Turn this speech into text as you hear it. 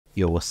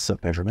Yo, what's up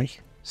everybody?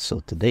 So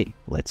today,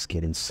 let's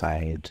get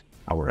inside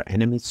our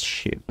enemy's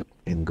ship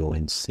and go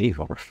and save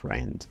our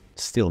friend.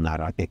 Still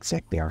not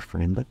exactly our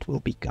friend, but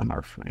will become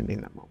our friend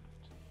in a moment.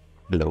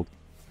 Hello.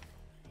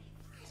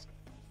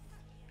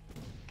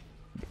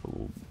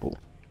 Oh,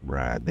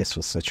 right, this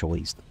was such a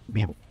waste.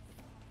 Meow.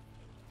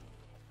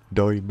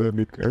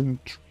 Dynamic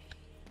entry.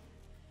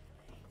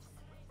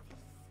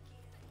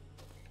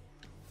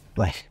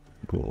 Like,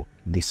 bro,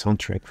 the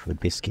soundtrack for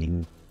this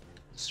game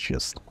is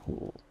just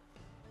cool.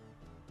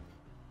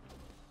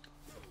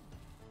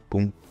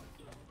 Boom.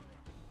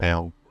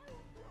 Pow.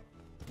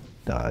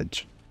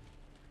 Dodge.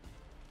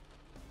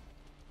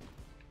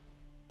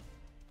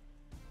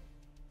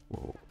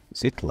 Whoa.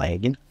 Is it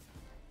lagging?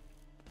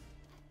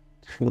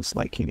 Feels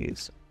like it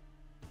is.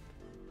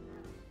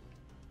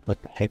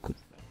 What the heck was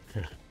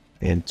that?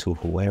 And to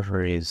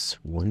whoever is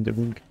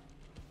wondering,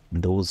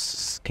 those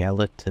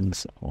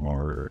skeletons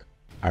are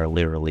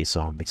literally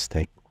zombies.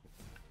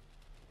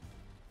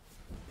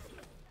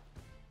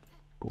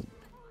 Boom.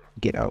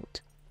 Get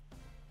out.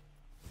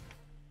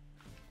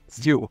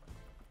 It's you.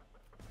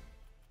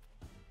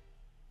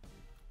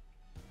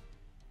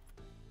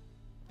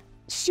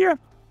 Sure.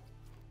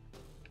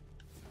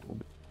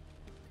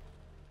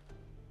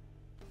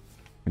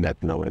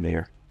 Not nowhere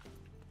there.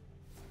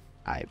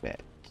 I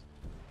bet.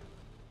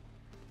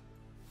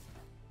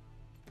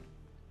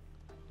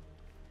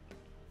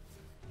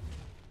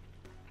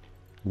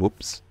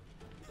 Whoops.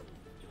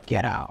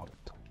 Get out.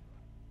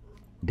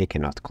 They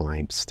cannot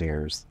climb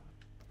stairs.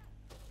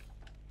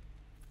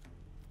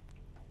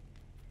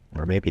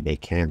 Or maybe they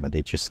can, but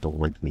they just don't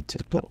want me to.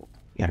 But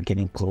we are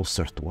getting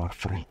closer to our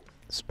friend.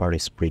 This part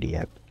is pretty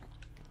epic.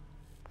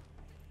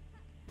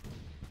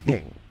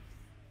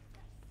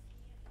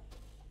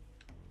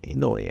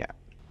 No, yeah.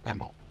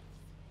 Come on.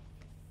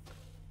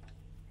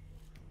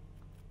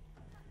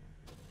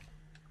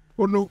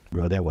 Oh no.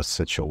 Bro, that was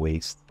such a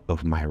waste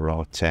of my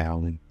raw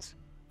talent.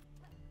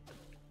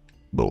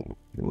 Boom.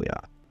 Here we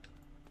are.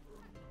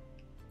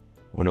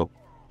 Oh no.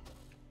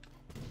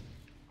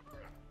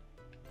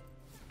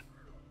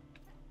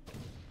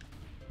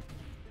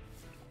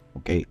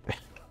 Okay.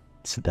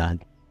 It's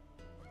done.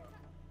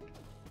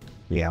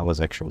 Yeah, I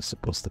was actually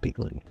supposed to be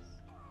going.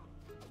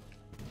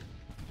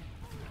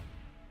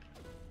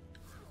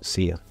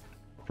 See ya.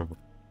 Boom.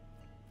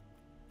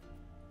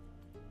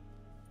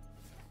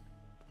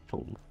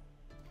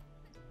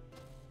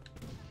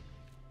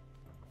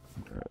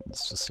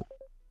 It's just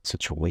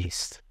such a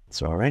waste.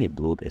 So I already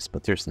blew this,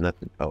 but there's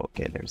nothing. Oh,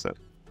 okay, there's a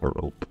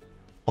rope.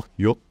 Oh,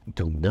 yup.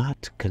 Do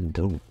not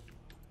condone,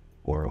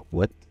 or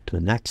what? Do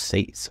not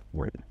say,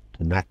 or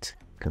do not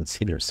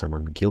consider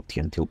someone guilty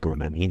until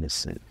proven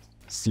innocent.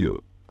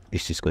 So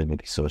this is going to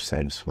be so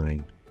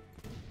satisfying.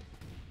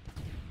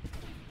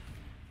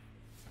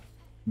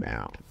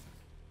 Wow.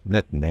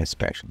 Nothing that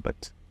special,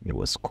 but it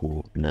was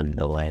cool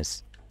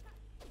nonetheless.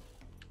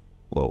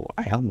 Whoa,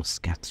 I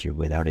almost got through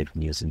without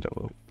even using the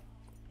rope.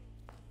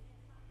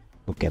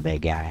 Look at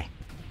that guy.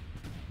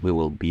 We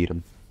will beat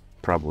him.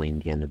 Probably in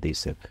the end of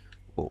this.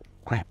 Oh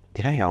crap,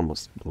 did I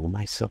almost blow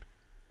myself?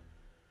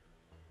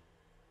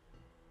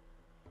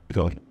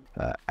 God,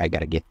 I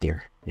gotta get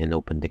there and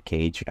open the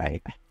cage. I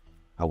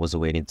was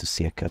waiting to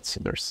see a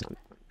cutscene or something.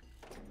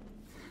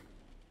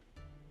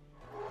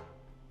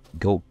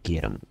 Go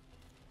get him,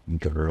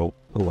 girl.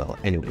 Oh well,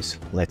 anyways,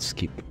 let's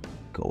keep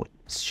going.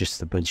 It's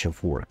just a bunch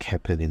of work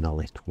happening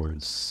all at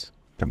once.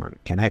 Come on,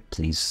 can I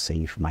please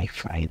save my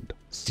friend?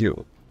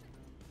 Still.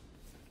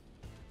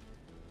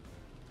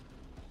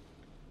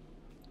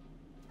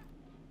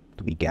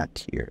 What we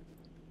got here?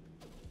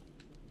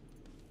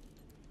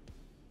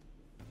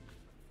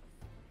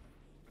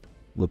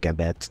 Look at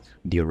that,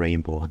 the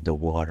rainbow on the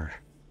water.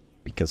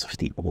 Because of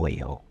the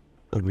oil.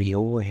 The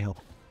real oil.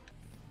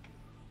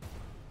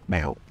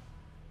 Wow.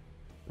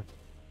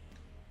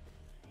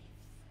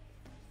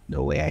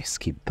 No way I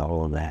skipped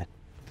all of that.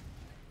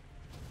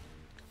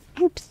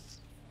 Oops.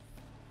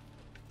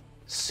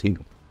 See.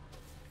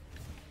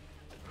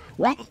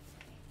 What?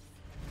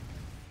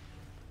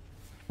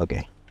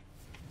 Okay.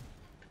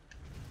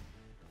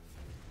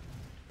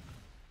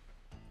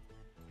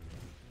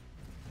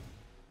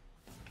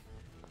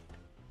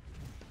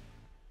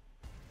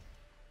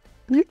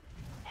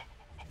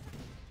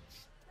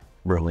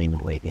 Really, no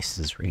way this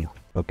is real.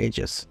 Okay,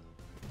 just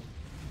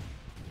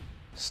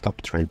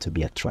stop trying to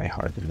be a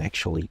tryhard and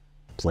actually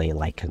play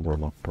like a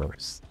normal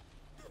person.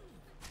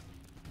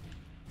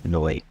 No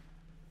way,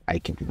 I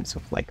can do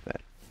stuff like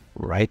that.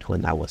 Right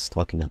when I was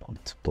talking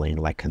about playing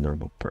like a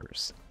normal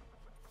person.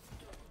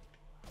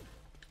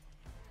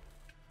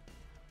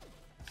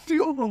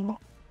 You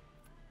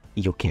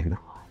cannot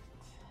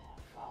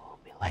follow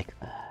me like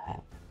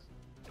that.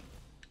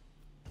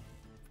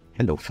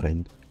 Hello,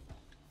 friend.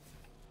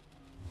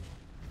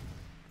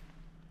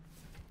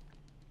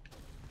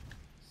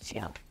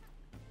 Yeah.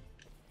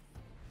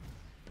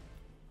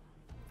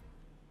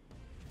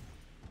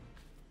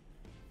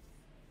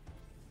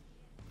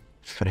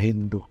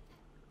 Friendo.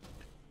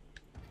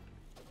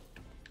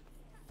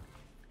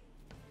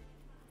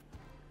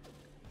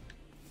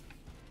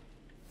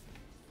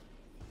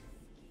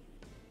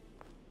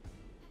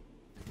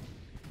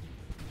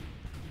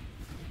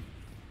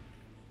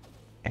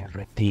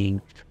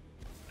 everything.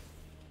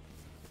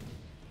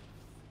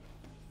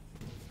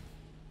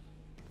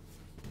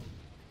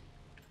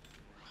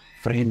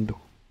 Friend.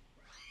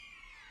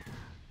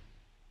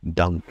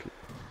 Dunk.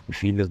 We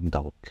feel it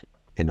dunk.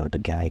 You know, the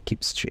guy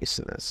keeps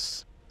chasing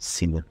us.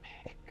 Cinematic.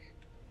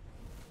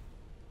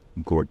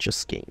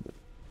 Gorgeous game.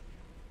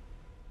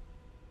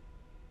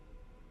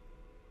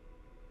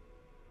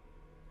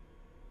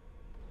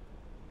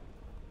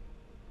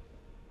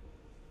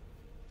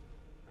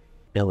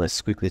 Now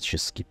let's quickly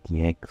just skip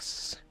the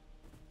eggs.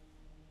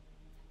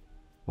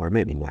 Or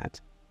maybe not.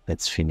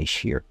 Let's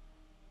finish here.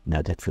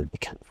 Now that we'll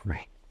become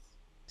friends.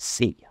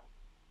 See ya.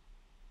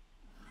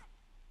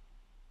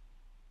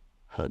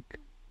 Hug.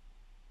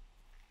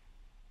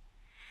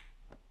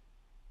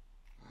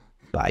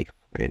 Bye,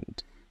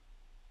 friend.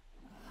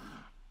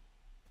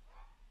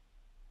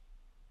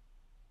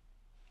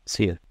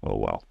 See ya. Oh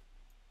well.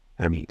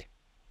 I mean,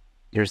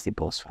 here's the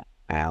boss fight.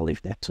 I'll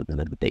leave that to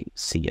another day.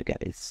 See ya,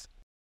 guys.